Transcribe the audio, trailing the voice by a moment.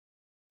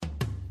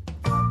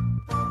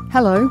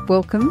Hello,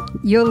 welcome.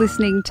 You're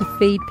listening to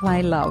Feed,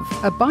 Play, Love,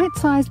 a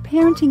bite-sized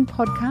parenting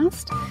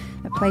podcast,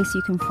 a place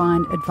you can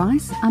find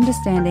advice,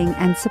 understanding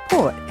and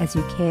support as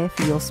you care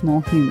for your small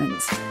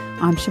humans.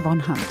 I'm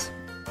Siobhan Hunt.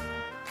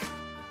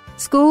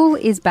 School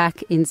is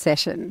back in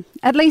session.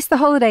 At least the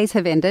holidays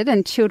have ended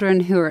and children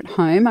who are at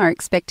home are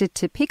expected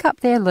to pick up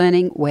their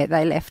learning where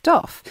they left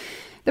off.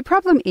 The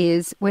problem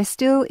is we're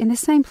still in the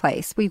same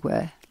place we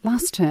were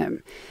last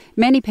term.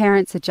 Many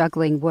parents are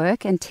juggling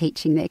work and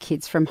teaching their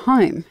kids from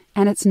home,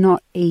 and it's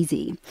not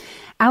easy.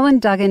 Alan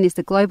Duggan is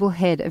the Global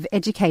Head of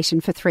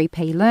Education for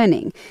 3P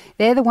Learning.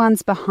 They're the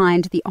ones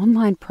behind the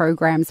online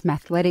programs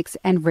Mathletics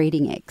and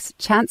ReadingX.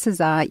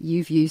 Chances are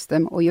you've used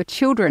them or your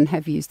children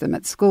have used them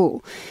at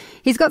school.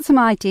 He's got some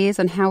ideas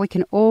on how we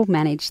can all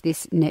manage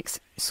this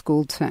next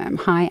school term.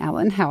 Hi,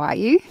 Alan. How are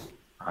you?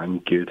 I'm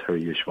good. How are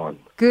you, Siobhan?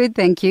 Good,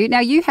 thank you.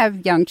 Now, you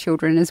have young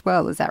children as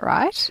well, is that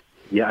right?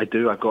 Yeah, I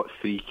do. I've got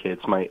 3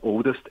 kids. My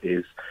oldest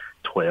is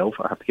 12.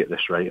 I have to get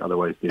this right,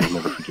 otherwise they'll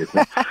never forgive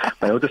me.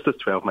 My oldest is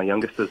 12. My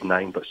youngest is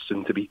 9, but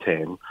soon to be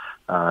 10.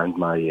 And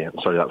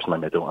that was my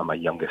middle, and my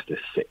youngest is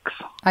 6.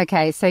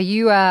 Okay, so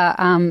you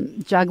are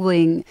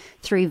juggling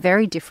 3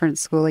 very different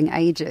schooling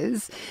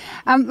ages.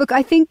 Look,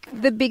 I think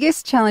the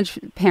biggest challenge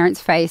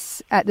parents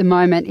face at the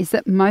moment is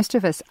that most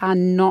of us are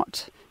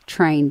not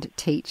trained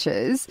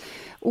teachers.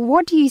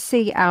 What do you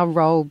see our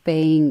role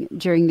being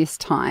during this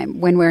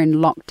time when we're in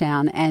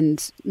lockdown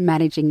and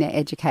managing their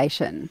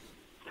education?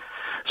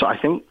 So I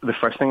think the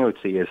first thing I would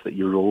say is that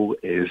your role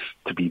is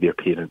to be their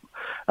parent.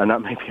 And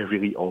that might be a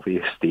really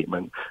obvious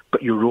statement,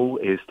 but your role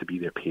is to be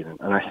their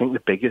parent. And I think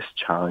the biggest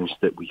challenge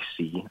that we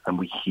see and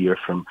we hear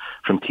from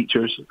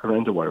teachers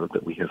around the world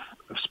that we have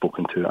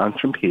spoken to and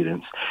from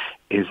parents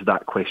is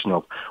that question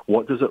of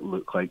what does it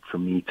look like for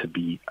me to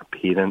be a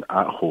parent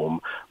at home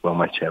while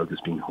my child is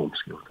being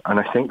homeschooled? And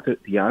I think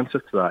that the answer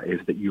to that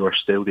is that you are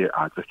still their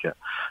advocate.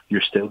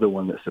 You're still the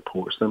one that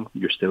supports them.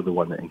 You're still the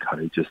one that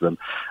encourages them.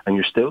 And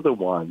you're still the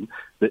one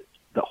that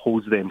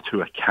holds them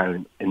to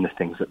account in the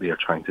things that they are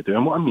trying to do.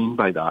 And what I mean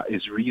by that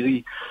is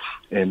really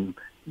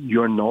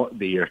you're not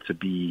there to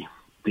be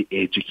the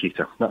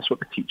educator. That's what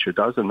the teacher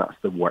does, and that's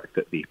the work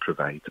that they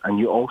provide. And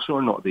you also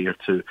are not there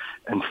to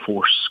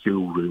enforce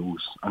school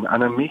rules. And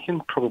I'm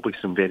making probably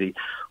some very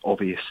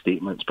obvious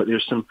statements, but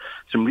there's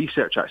some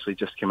research actually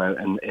just came out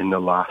in the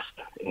last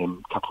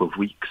couple of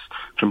weeks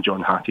from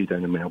John Hattie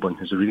down in Melbourne,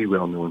 who's a really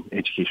well-known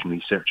education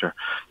researcher.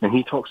 And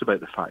he talks about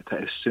the fact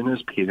that as soon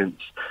as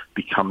parents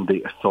become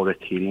the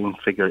authoritarian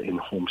figure in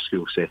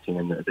homeschool setting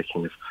and the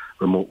kind of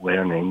remote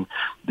learning,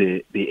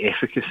 the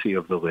efficacy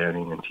of the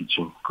learning and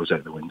teaching goes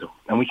out the window.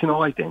 And we can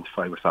all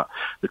identify with that.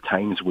 The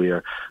times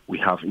where we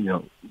have,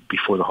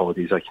 before the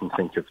holidays, I can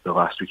think of the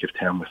last week of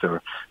term with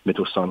our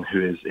middle son,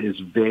 who is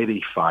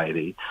very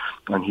fiery,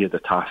 and he had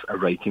a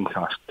writing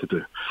task to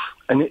do.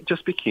 And it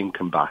just became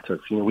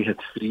combative. We had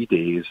 3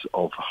 days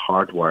of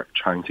hard work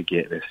trying to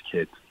get this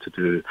kid to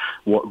do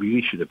what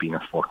really should have been a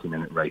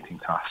 40-minute writing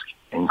task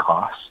in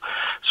class.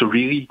 So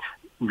really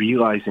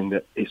realising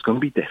that it's going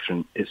to be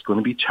different, it's going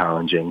to be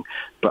challenging,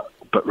 but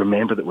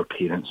remember that we're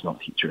parents, not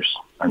teachers,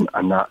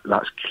 and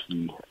that's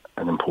key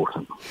and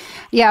important.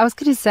 Yeah, I was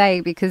going to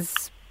say,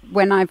 because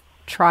when I've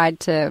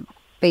tried to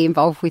be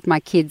involved with my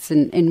kids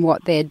in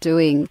what they're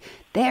doing,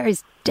 there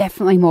is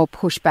definitely more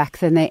pushback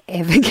than they're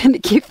ever going to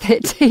give their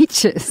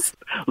teachers.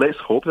 Let's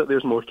hope that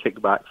there's more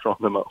kickback from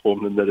them at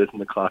home than there is in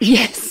the classroom.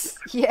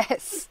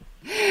 Yes.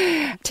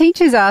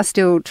 Teachers are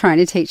still trying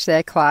to teach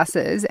their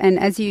classes, and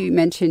as you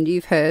mentioned,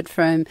 you've heard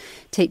from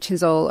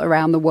teachers all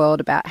around the world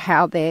about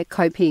how they're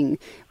coping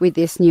with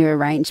this new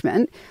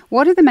arrangement.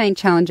 What are the main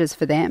challenges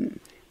for them?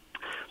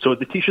 So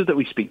the teachers that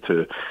we speak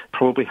to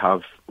probably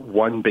have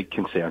one big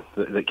concern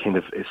that kind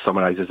of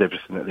summarises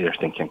everything that they are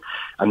thinking,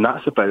 and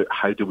that's about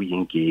how do we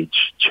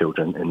engage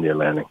children in their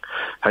learning?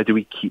 How do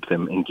we keep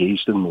them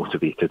engaged and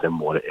motivated in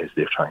what it is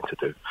they're trying to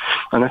do?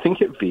 And I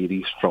think it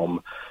varies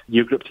from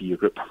year group to year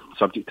group,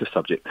 subject to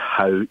subject,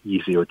 how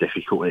easy or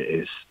difficult it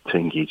is to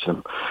engage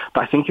them.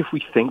 But I think if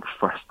we think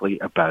firstly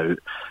about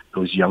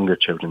those younger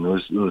children,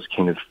 those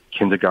kind of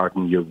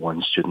kindergarten year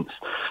 1 students,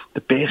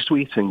 the best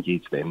way to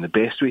engage them, the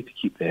best way to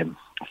keep them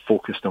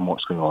focused on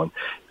what's going on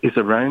is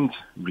around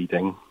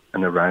reading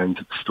and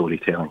around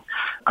storytelling.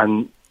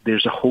 And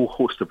there's a whole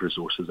host of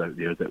resources out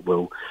there that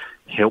will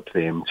help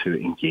them to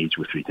engage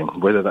with reading,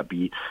 whether that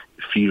be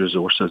free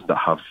resources that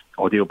have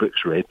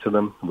audiobooks read to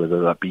them,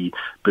 whether that be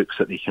books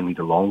that they can read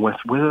along with,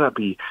 whether that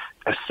be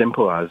as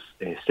simple as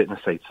setting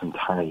aside some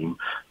time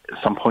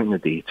at some point in the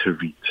day to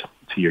read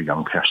to your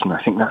young person.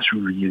 I think that's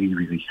really,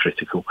 really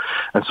critical.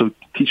 And so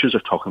teachers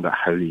are talking about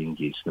how they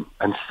engage them.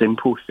 And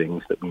simple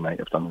things that we might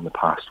have done in the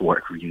past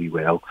work really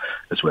well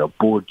as well.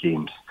 Board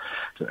games.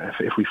 So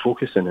if we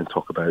focus in and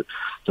talk about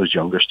those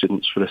younger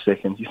students for a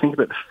second, you think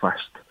about the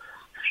first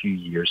few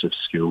years of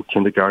school,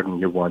 kindergarten,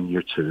 year 1,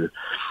 year 2,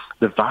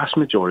 the vast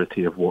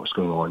majority of what's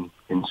going on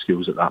in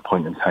schools at that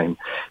point in time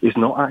is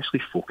not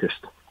actually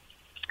focused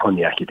on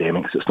the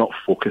academics. It's not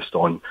focused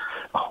on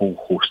a whole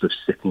host of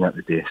sitting at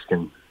the desk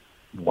and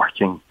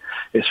working.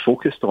 It's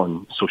focused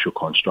on social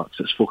constructs.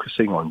 It's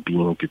focusing on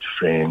being a good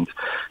friend,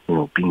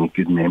 being a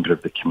good member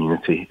of the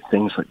community,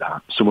 things like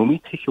that. So when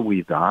we take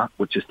away that,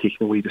 which is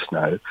taken away just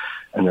now,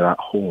 and they're at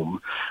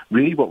home,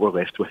 really what we're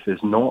left with is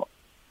not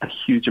a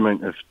huge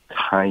amount of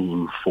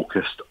time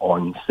focused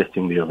on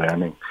sitting there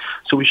learning.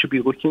 So we should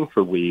be looking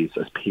for ways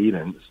as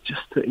parents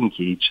just to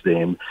engage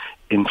them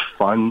in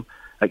fun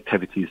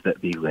activities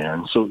that they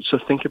learn. So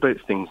think about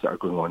things that are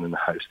going on in the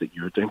house that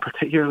you're doing,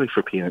 particularly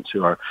for parents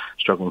who are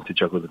struggling to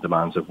juggle the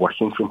demands of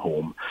working from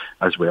home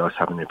as well as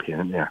having their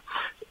parent there.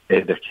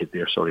 Their kid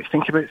there, sorry.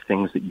 Think about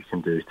things that you can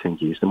do to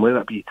engage them, whether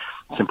that be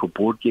simple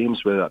board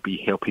games, whether that be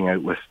helping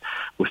out with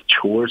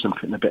chores and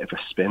putting a bit of a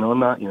spin on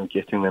that,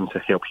 getting them to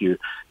help you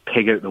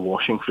peg out the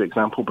washing, for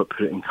example, but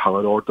put it in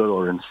colour order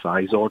or in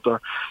size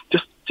order.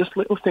 Just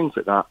little things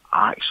like that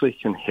actually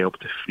can help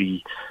to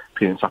free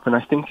parents up. And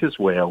I think as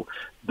well,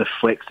 the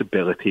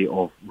flexibility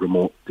of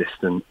remote,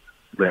 distant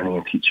learning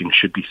and teaching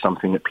should be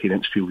something that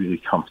parents feel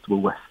really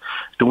comfortable with.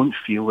 Don't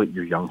feel like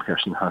your young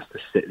person has to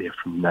sit there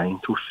from 9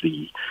 till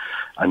 3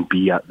 and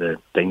be at the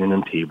dining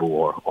room table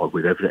or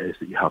wherever it is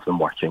that you have them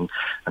working,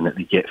 and that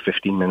they get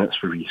 15 minutes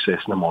for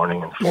recess in the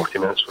morning and 40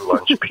 minutes for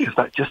lunch, because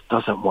that just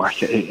doesn't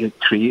work. It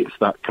creates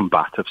that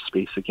combative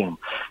space again.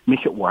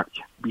 Make it work.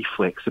 Be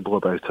flexible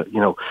about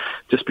it.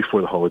 Just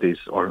before the holidays,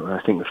 or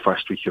I think the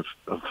first week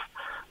of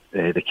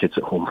the kids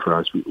at home for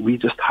us, we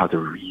just had a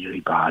really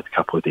bad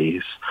couple of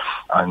days,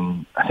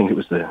 and I think it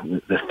was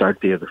the third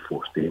day or the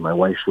fourth day. My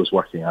wife was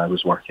working, I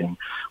was working.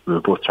 We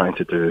were both trying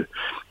to do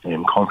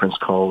conference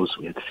calls.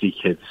 We had 3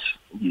 kids.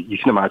 You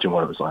can imagine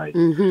what it was like.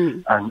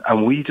 Mm-hmm.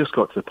 And we just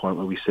got to the point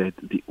where we said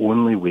the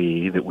only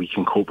way that we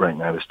can cope right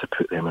now is to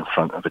put them in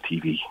front of a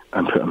TV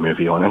and put a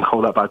movie on, and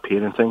call that bad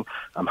parenting.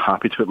 I'm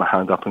happy to put my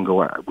hand up and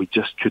go, we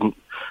couldn't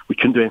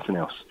do anything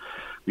else.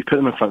 We put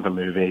them in front of a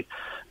movie.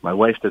 My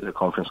wife did the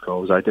conference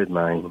calls, I did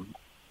mine,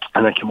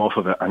 and I came off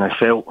of it, and I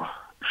felt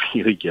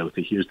really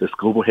guilty. Here's this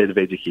global head of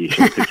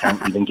education who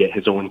can't even get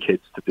his own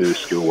kids to do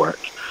schoolwork.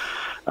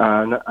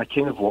 And I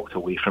kind of walked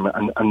away from it,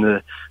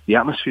 and the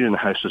atmosphere in the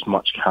house was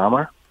much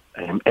calmer.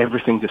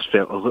 Everything just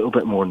felt a little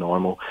bit more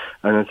normal.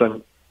 And as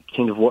I'm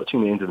kind of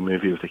watching the end of the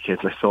movie with the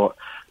kids, I thought,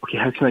 okay,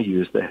 how can I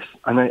use this?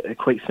 And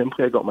quite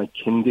simply, I got my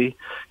kindy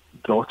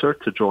daughter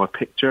to draw a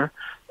picture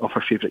of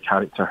her favourite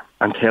character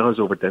and tell us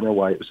over dinner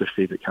why it was her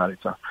favourite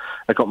character.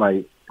 I got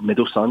my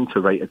middle son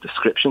to write a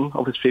description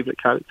of his favourite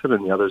character,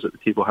 and the others at the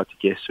table had to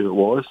guess who it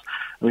was.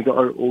 And we got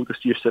our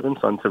oldest Year 7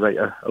 son to write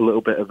a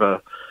little bit of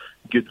a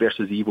good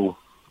versus evil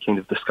kind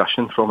of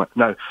discussion from it.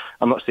 Now,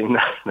 I'm not saying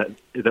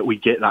that we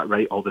get that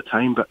right all the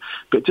time,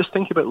 but just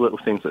think about little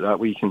things like that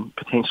where you can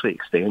potentially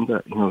extend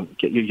it.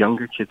 Get your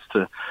younger kids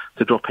to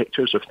draw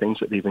pictures of things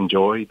that they've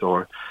enjoyed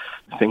or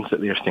things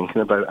that they're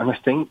thinking about. And I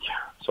think,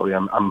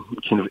 I'm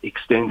kind of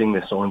extending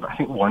this on, but I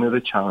think one of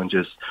the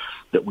challenges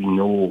that we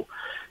know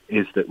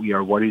is that we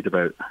are worried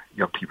about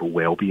young people's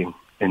well-being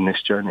in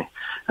this journey.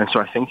 And so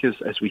I think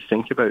as we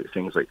think about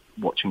things like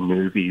watching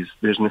movies,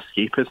 there's an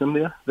escapism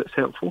there that's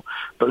helpful,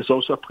 but there's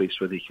also a place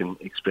where they can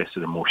express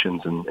their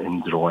emotions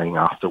in drawing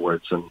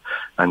afterwards and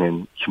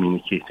then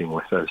communicating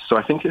with us. So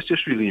I think it's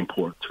just really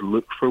important to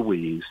look for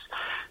ways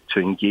to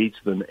engage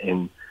them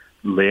in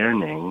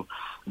learning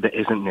that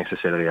isn't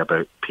necessarily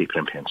about paper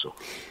and pencil.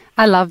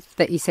 I love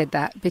that you said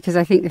that, because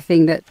I think the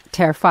thing that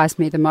terrifies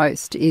me the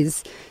most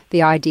is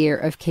the idea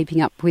of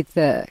keeping up with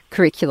the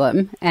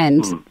curriculum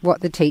and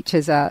what the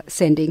teachers are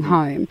sending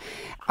home.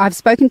 I've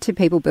spoken to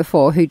people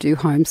before who do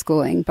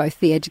homeschooling, both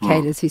the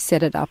educators who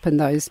set it up and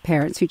those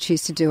parents who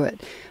choose to do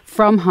it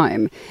from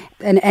home.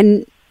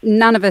 And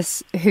none of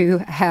us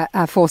who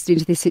are forced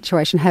into this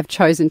situation have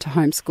chosen to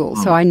homeschool.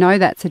 So I know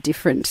that's a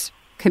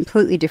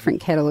completely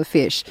different kettle of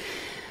fish.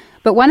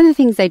 But one of the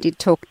things they did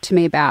talk to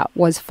me about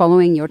was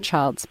following your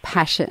child's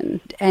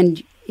passion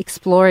and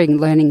exploring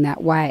learning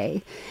that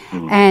way.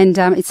 And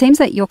it seems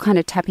that you're kind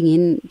of tapping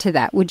into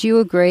that. Would you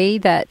agree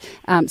that,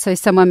 so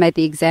someone made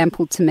the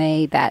example to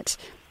me that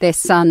their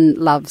son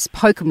loves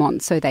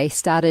Pokemon, so they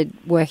started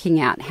working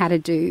out how to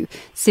do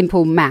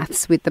simple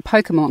maths with the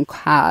Pokemon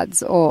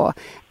cards, or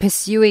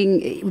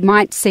pursuing, it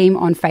might seem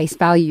on face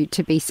value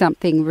to be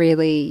something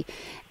really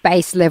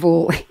base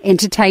level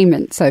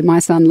entertainment. So my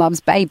son loves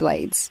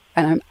Beyblades,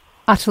 and I'm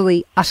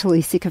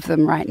utterly sick of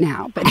them right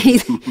now, but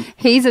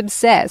he's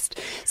obsessed.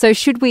 So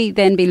should we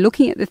then be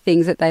looking at the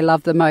things that they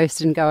love the most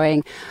and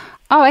going,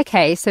 oh,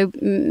 okay, so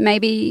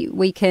maybe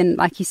we can,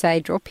 like you say,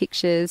 draw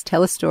pictures,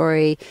 tell a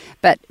story,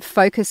 but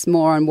focus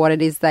more on what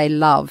it is they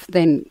love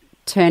than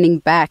turning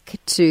back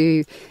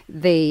to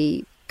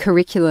the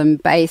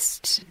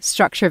curriculum-based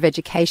structure of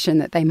education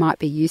that they might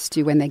be used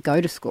to when they go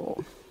to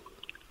school?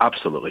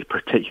 Absolutely,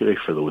 particularly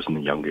for those in the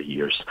younger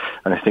years.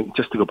 And I think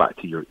just to go back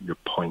to your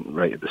point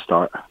right at the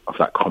start of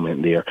that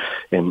comment there,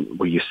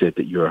 where you said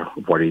that you're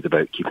worried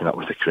about keeping up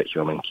with the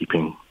curriculum and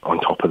keeping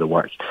on top of the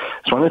work.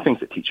 It's one of the things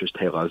that teachers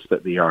tell us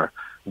that they are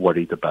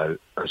worried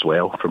about as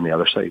well from the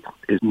other side,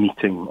 is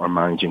meeting or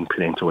managing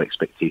parental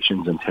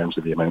expectations in terms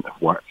of the amount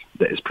of work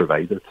that is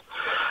provided.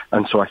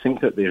 And so I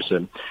think that there's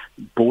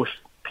both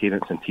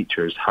parents and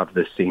teachers have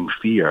the same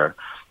fear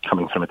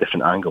coming from a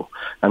different angle.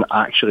 And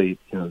actually,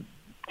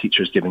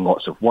 teachers giving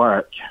lots of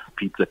work,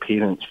 the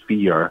parents'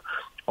 fear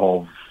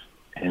of,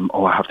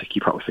 I have to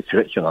keep up with the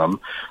curriculum,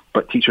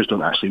 but teachers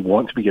don't actually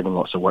want to be given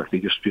lots of work. They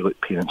just feel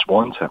like parents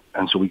want it.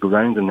 And so we go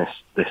round in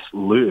this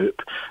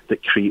loop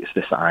that creates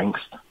this angst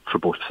for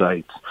both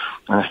sides.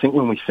 And I think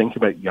when we think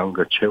about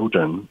younger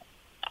children,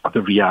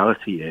 the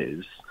reality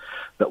is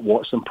that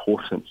what's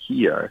important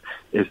here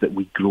is that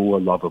we grow a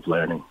love of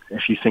learning.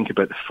 If you think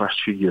about the first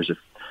few years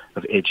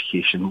of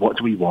education, what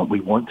do we want? We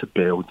want to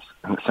build,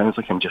 and it sounds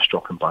like I'm just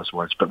dropping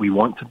buzzwords, but we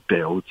want to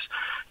build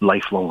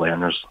lifelong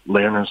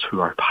learners who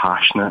are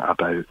passionate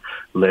about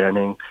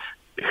learning,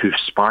 who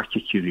spark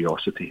your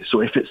curiosity. So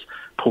if it's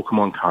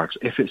Pokemon cards,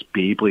 if it's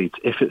Beyblades,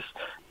 if it's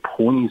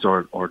ponies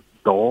or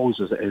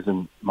dolls, as it is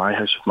in my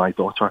house with my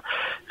daughter,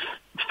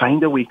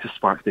 find a way to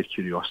spark their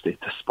curiosity,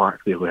 to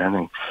spark their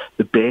learning.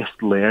 The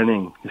best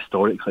learning,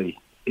 historically,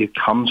 it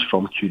comes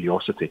from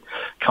curiosity,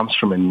 comes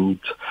from a need.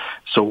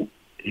 So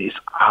it's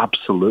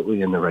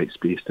absolutely in the right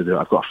space to do it.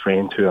 I've got a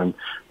friend who I'm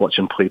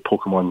watching play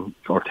Pokemon,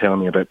 or telling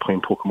me about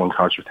playing Pokemon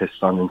cards with his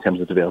son in terms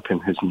of developing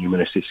his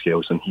numeracy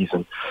skills, and he's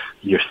in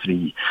year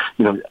 3.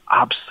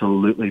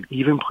 Absolutely.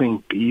 Even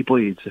playing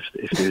Beyblades,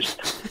 if there's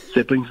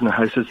siblings in the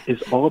house,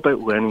 is all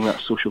about learning that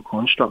social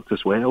construct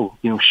as well.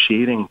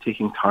 Sharing,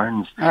 taking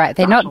turns. All right,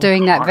 they're not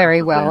doing that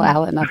very well,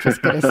 Alan, I've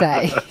just got to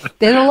say.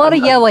 There's a lot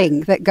of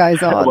yelling that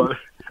goes on. Well,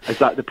 is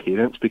that the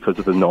parents because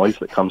of the noise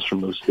that comes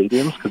from those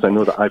stadiums? Because I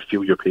know that I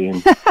feel your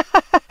pain.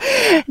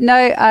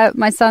 No,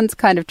 my son's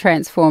kind of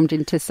transformed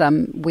into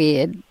some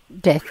weird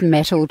death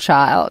metal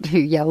child who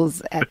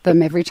yells at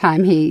them every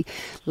time he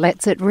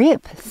lets it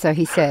rip, so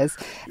he says.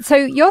 So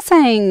you're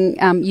saying,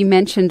 you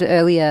mentioned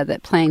earlier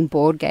that playing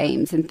board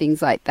games and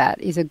things like that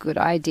is a good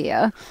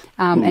idea.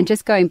 And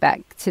just going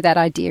back to that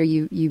idea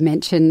you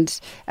mentioned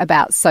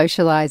about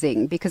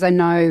socialising, because I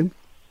know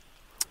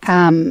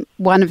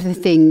one of the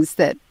things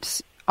that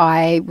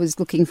I was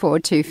looking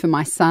forward to for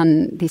my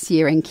son this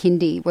year in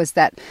kindy was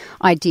that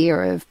idea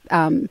of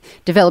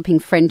developing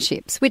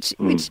friendships, which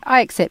I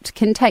accept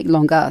can take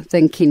longer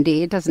than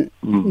kindy. It doesn't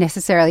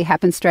necessarily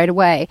happen straight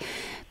away.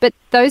 But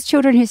those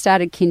children who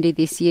started kindy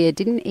this year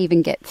didn't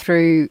even get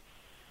through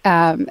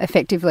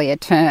effectively a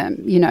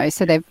term,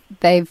 so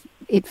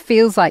it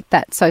feels like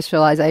that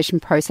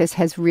socialisation process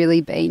has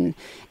really been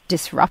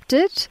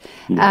disrupted.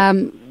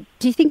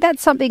 Do you think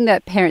that's something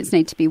that parents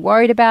need to be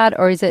worried about,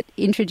 or is it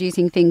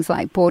introducing things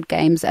like board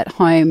games at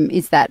home?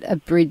 Is that a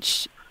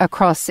bridge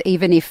across,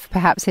 even if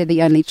perhaps they're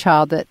the only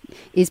child that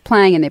is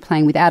playing and they're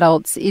playing with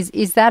adults?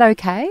 Is that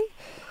okay?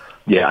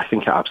 Yeah, I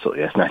think it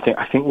absolutely is. And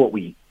I think what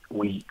we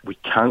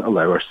can't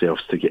allow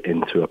ourselves to get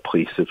into a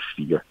place of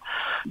fear.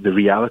 The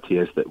reality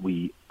is that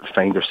we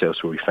find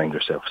ourselves where we find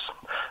ourselves,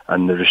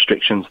 and the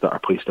restrictions that are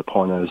placed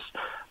upon us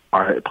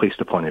are placed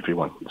upon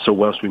everyone. So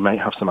whilst we might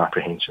have some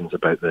apprehensions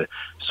about the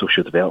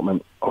social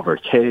development of our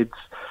kids,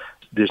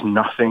 there's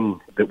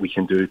nothing that we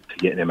can do to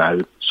get them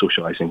out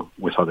socialising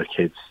with other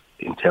kids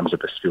in terms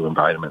of a school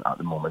environment at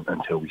the moment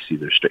until we see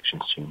the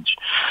restrictions change.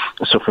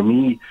 So for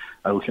me,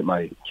 I look at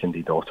my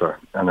kindy daughter,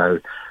 and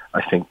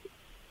I think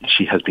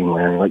she has been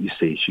learning, like you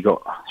say, she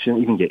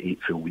didn't even get 8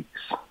 full weeks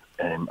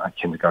at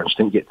kindergarten. She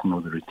didn't get to know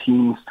the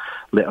routines,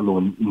 let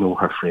alone know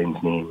her friends'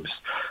 names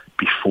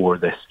before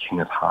this kind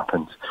of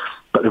happened.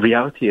 But the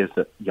reality is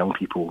that young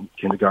people,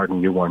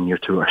 kindergarten, year 1, year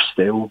 2, are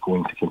still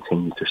going to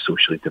continue to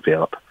socially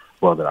develop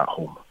while they're at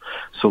home.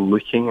 So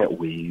looking at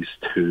ways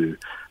to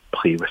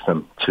play with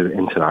them, to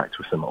interact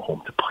with them at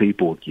home, to play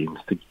board games,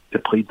 to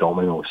play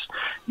dominoes,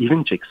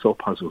 even jigsaw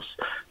puzzles,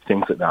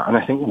 things like that. And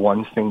I think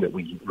one thing that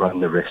we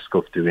run the risk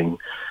of doing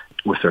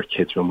with our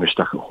kids when we're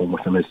stuck at home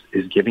with them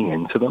is giving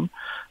in to them.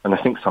 And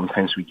I think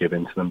sometimes we give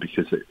in to them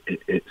because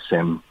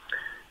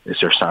it's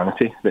their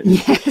sanity that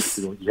yes.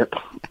 Yep,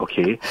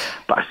 okay.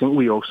 But I think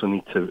we also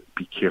need to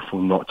be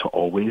careful not to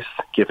always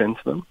give in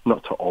to them,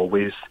 not to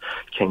always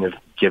kind of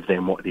give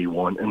them what they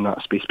want in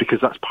that space, because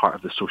that's part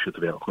of the social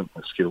development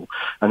at school.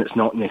 And it's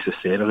not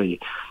necessarily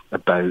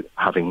about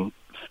having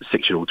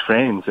 6-year-old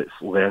friends. It's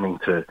learning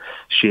to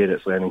share,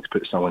 it's learning to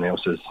put someone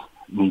else's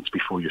needs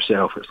before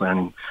yourself. It's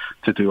learning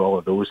to do all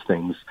of those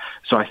things.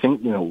 So I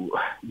think,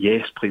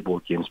 yes, play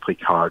board games, play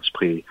cards,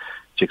 play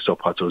jigsaw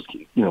puzzles,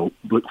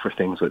 look for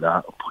things like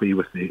that, play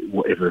with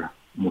whatever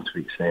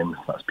motivates them,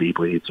 if that's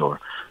Beyblades or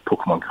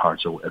Pokemon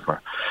cards or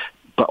whatever.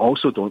 But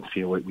also don't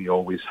feel like we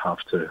always have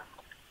to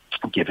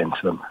give in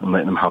to them and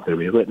let them have their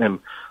way. Let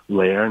them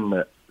learn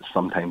that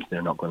sometimes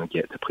they're not going to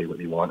get to play what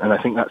they want. And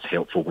I think that's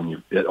helpful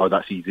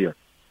that's easier,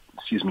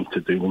 to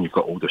do when you've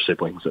got older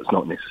siblings. It's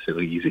not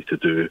necessarily easy to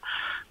do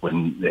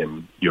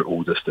when your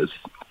oldest is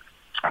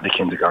the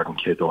kindergarten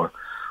kid or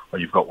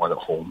you've got one at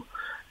home.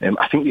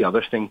 I think the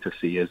other thing to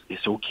say is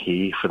it's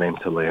okay for them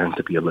to learn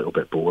to be a little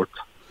bit bored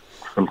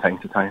from time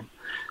to time.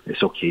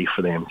 It's okay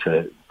for them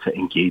to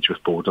engage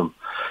with boredom.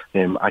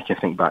 I can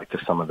think back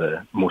to some of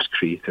the most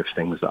creative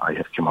things that I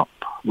have come up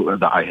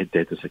that I had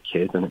did as a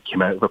kid, and it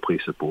came out of a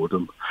place of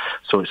boredom.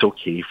 So it's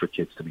okay for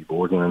kids to be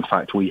bored. And in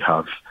fact, we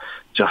have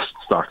just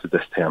started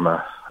this term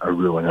a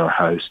rule in our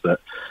house that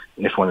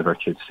if one of our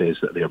kids says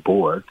that they're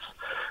bored,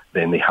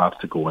 then they have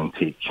to go and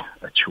take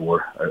a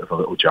chore out of a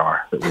little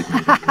jar that we've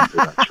made and do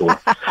that chore.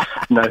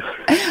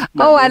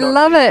 Now, I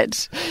love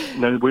it.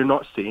 Now, we're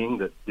not saying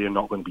that they're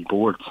not going to be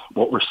bored.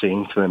 What we're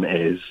saying to them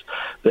is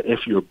that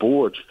if you're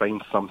bored,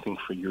 find something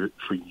for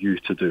you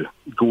to do.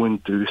 Go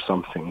and do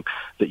something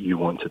that you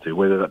want to do,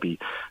 whether that be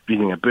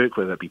reading a book,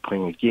 whether that be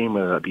playing a game,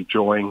 whether that be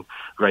drawing,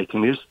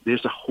 writing.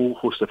 There's a whole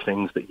host of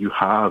things that you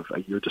have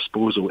at your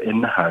disposal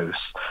in the house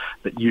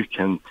that you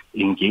can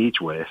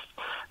engage with.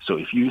 So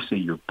if you say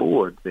you're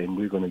bored, then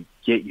we're going to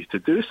get you to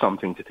do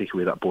something to take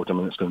away that boredom,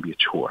 and it's going to be a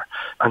chore.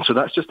 And so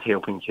that's just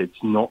helping kids,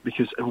 not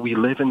because we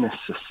live in this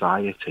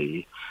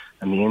society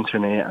and the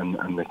internet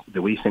and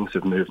the way things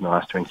have moved in the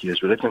last 20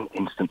 years. We live in an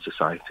instant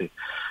society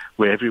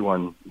where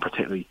everyone,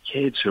 particularly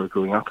kids who are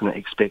growing up in it,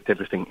 expect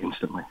everything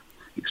instantly,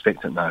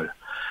 expect it now.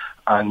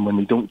 And when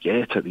they don't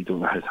get it, they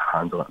don't know how to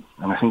handle it.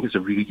 And I think it's a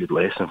really good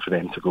lesson for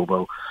them to go,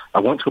 well, I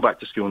want to go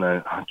back to school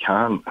now. I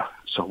can't.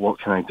 So what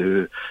can I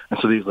do? And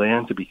so they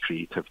learn to be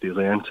creative. They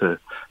learn to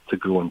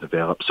grow and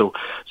develop. So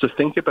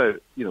think about,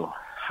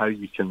 how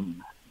you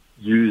can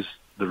use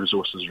the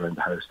resources around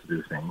the house to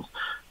do things,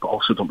 but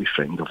also don't be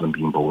frightened of them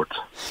being bored.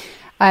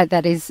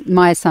 That is,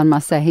 my son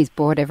must say he's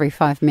bored every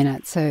 5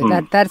 minutes.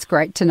 So that's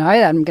great to know.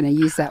 I'm going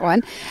to use that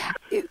one.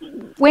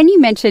 When you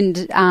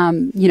mentioned,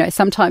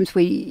 sometimes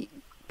we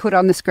put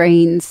on the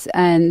screens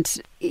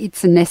and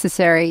it's a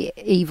necessary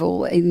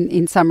evil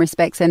in some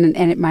respects, and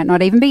it might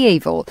not even be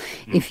evil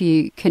if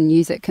you can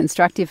use it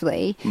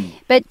constructively.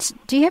 But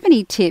do you have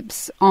any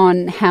tips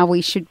on how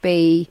we should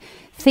be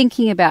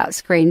thinking about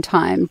screen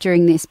time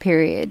during this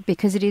period?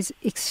 Because it is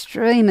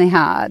extremely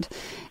hard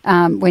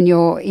when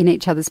you're in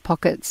each other's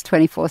pockets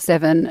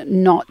 24/7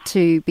 not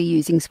to be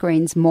using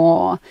screens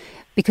more.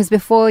 Because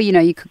before,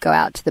 you could go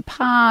out to the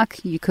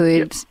park, you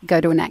could go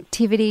to an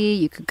activity,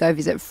 you could go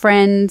visit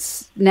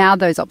friends. Now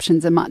those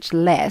options are much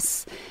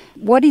less.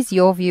 What is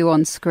your view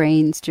on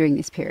screens during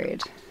this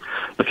period?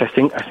 Look, I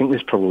think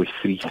there's probably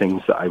three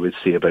things that I would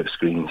say about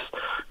screens.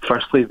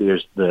 Firstly,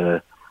 there's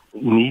the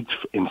need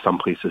in some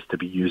places to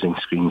be using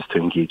screens to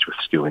engage with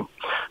schooling,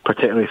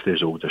 particularly if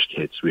there's older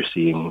kids. We're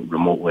seeing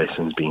remote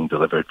lessons being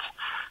delivered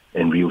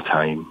in real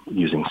time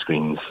using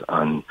screens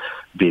and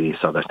various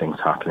other things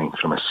happening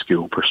from a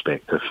school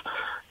perspective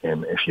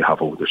if you have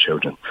older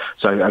children.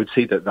 So I would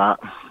say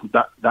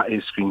that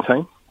is screen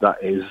time. That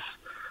is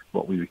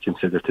what we would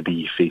consider to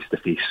be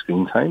face-to-face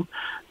screen time.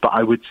 But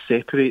I would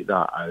separate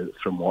that out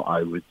from what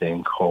I would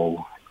then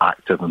call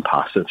active and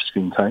passive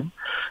screen time.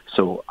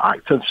 So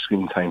active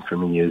screen time for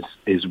me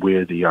is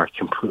where they are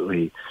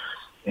completely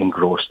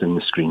engrossed in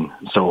the screen.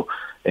 So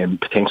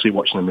potentially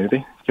watching a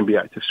movie can be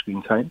active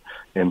screen time,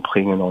 and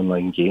playing an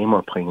online game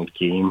or playing a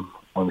game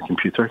on the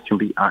computer can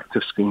be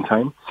active screen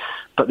time.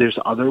 But there's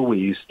other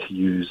ways to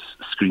use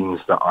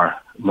screens that are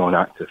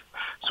non-active.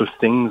 So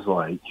things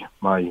like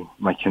my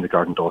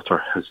kindergarten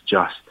daughter has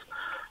just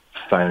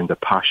found a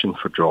passion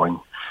for drawing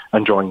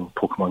and drawing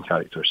Pokemon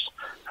characters.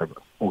 Her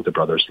older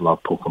brothers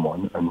love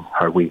Pokemon, and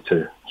her way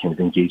to kind of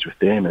engage with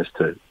them is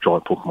to draw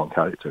Pokemon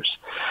characters.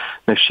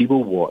 Now, she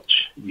will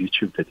watch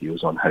YouTube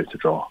videos on how to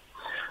draw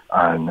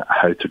and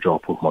how to draw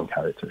Pokemon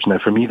characters. Now,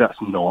 for me, that's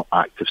not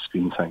active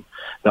screen time.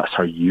 That's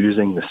her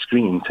using the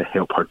screen to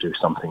help her do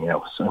something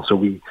else. And so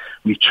we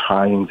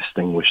try and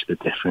distinguish the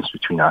difference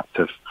between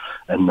active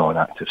and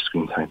non-active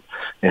screen time.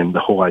 And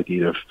the whole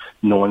idea of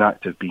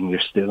non-active being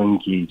they're still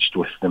engaged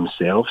with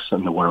themselves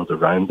and the world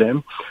around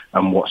them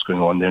and what's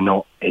going on. They're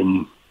not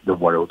in the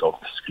world of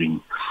the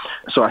screen.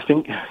 So I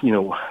think,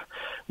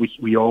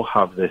 we all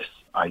have this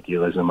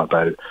idealism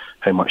about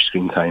how much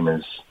screen time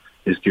is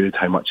good,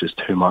 how much is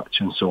too much,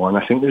 and so on.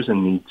 I think there's a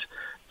need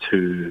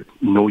to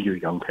know your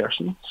young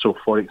person. So,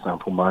 for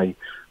example, my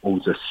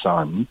oldest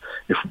son,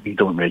 if we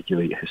don't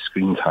regulate his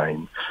screen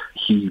time,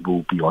 he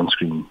will be on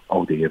screen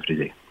all day, every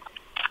day.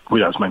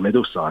 Whereas my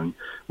middle son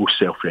will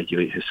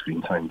self-regulate his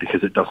screen time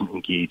because it doesn't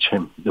engage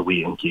him the way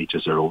it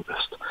engages our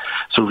oldest.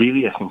 So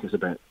really, I think it's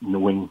about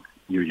knowing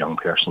your young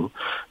person,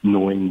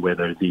 knowing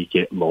whether they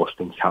get lost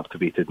and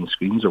captivated in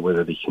screens or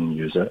whether they can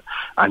use it,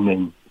 and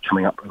then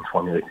coming up and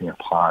formulating a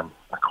plan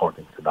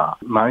according to that.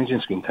 Managing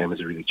screen time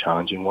is a really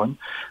challenging one.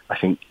 I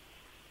think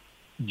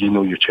you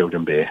know your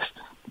children best,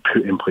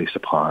 put in place a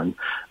plan,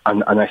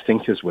 and I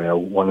think as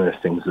well, one of the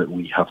things that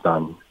we have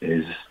done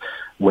is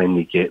when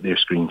they get their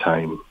screen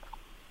time,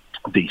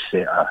 they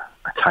set a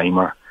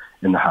timer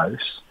in the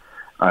house.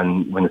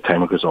 And when the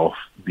timer goes off,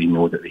 they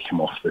know that they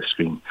come off the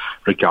screen,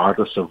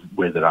 regardless of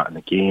where they're at in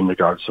the game,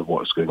 regardless of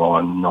what's going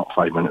on, not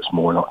 5 minutes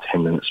more, not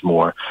 10 minutes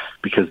more,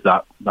 because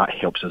that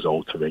helps us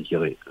all to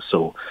regulate.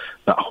 So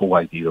that whole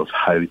idea of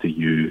how do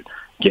you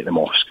get them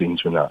off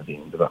screens when they're at the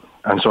end of it.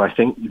 And so I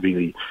think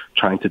really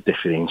trying to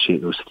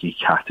differentiate those three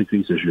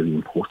categories is really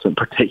important,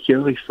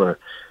 particularly for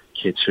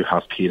kids who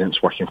have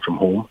parents working from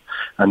home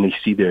and they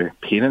see their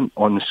parent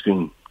on the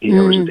screen 8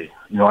 hours a day.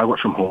 I work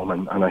from home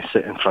and I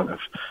sit in front of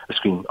a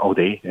screen all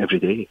day, every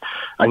day,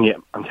 and yet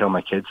I'm telling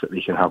my kids that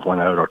they can have 1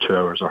 hour or 2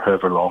 hours or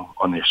however long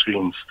on their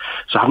screens.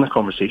 So having a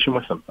conversation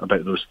with them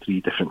about those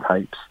 3 different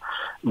types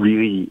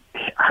really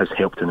has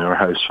helped in our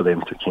house for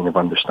them to kind of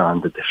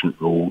understand the different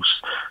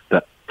roles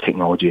that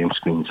technology and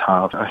screens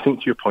have. And I think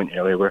to your point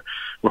earlier, we're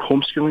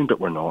homeschooling, but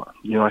we're not.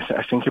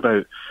 I think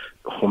about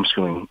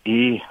homeschooling.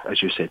 A,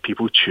 as you said,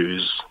 people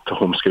choose to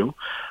homeschool.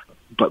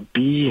 But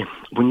B,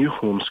 when you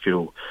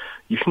homeschool,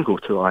 you can go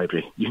to the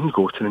library, you can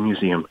go to the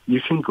museum,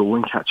 you can go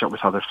and catch up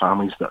with other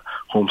families that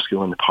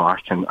homeschool in the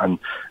park and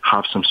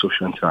have some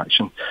social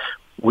interaction.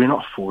 We're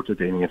not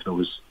afforded any of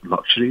those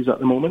luxuries at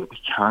the moment. We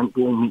can't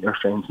go and meet our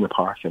friends in the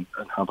park and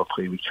have a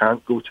play. We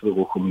can't go to the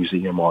local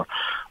museum or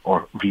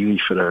really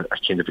for a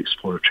kind of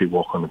exploratory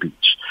walk on the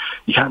beach.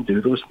 You can't do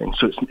those things.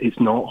 So it's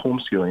not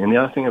homeschooling. And the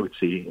other thing I would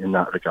say in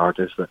that regard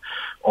is that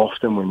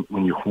often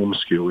when you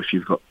homeschool, if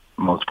you've got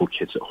multiple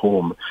kids at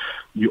home,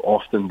 you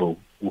often will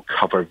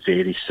cover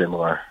very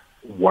similar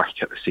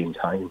work at the same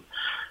time.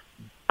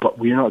 But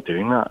we're not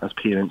doing that as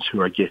parents who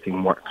are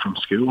getting work from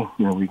school.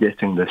 We're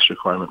getting this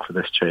requirement for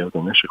this child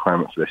and this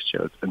requirement for this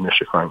child and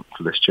this requirement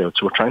for this child.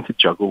 So we're trying to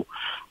juggle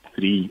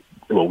we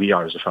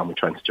are as a family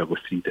trying to juggle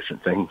 3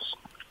 different things.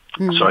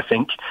 Mm. So I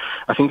think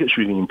it's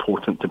really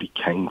important to be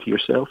kind to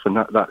yourself, and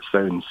that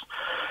sounds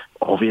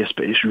obvious,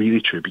 but it's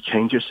really true. Be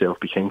kind to yourself,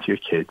 be kind to your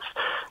kids.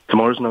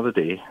 Tomorrow's another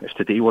day. If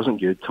today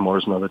wasn't good,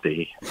 tomorrow's another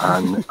day.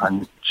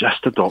 And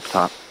just adopt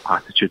that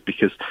attitude,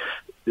 because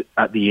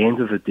at the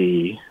end of the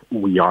day,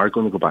 we are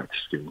going to go back to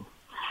school.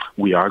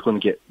 We are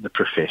going to get the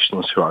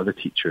professionals who are the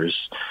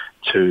teachers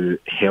to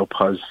help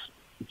us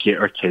get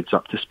our kids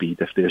up to speed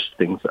if there's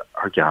things that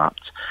are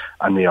gapped.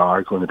 And there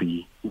are going to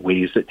be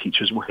ways that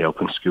teachers will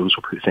help and schools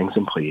will put things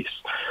in place.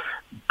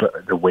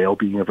 But the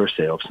well-being of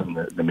ourselves and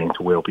the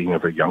mental well-being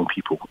of our young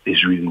people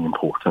is really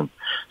important.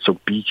 So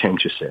be kind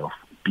to yourself,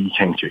 be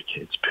kind to your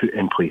kids, put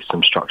in place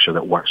some structure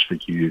that works for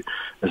you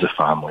as a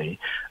family,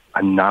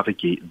 and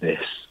navigate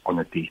this on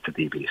a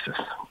day-to-day basis.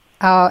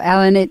 Oh,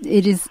 Alan, it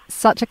is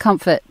such a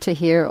comfort to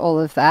hear all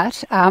of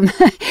that.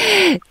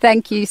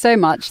 Thank you so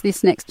much.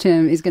 This next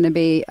term is going to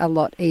be a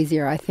lot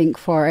easier, I think,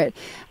 for it.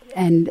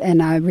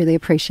 And I really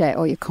appreciate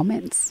all your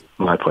comments.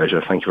 My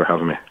pleasure. Thank you for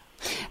having me.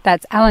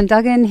 That's Alan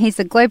Duggan. He's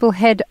the Global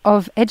Head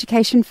of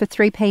Education for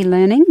 3P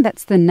Learning.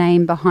 That's the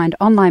name behind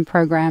online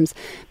programs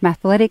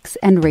Mathletics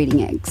and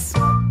Reading Eggs.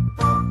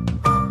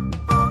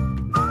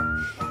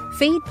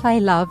 Feed, Play,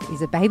 Love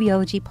is a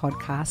babyology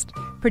podcast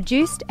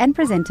produced and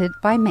presented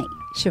by me,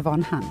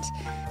 Siobhan Hunt.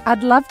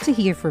 I'd love to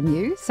hear from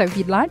you, so if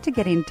you'd like to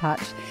get in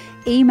touch,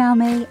 email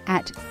me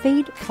at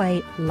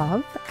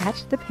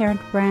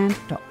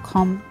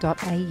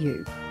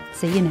feedplaylove@theparentbrand.com.au.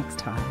 See you next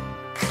time.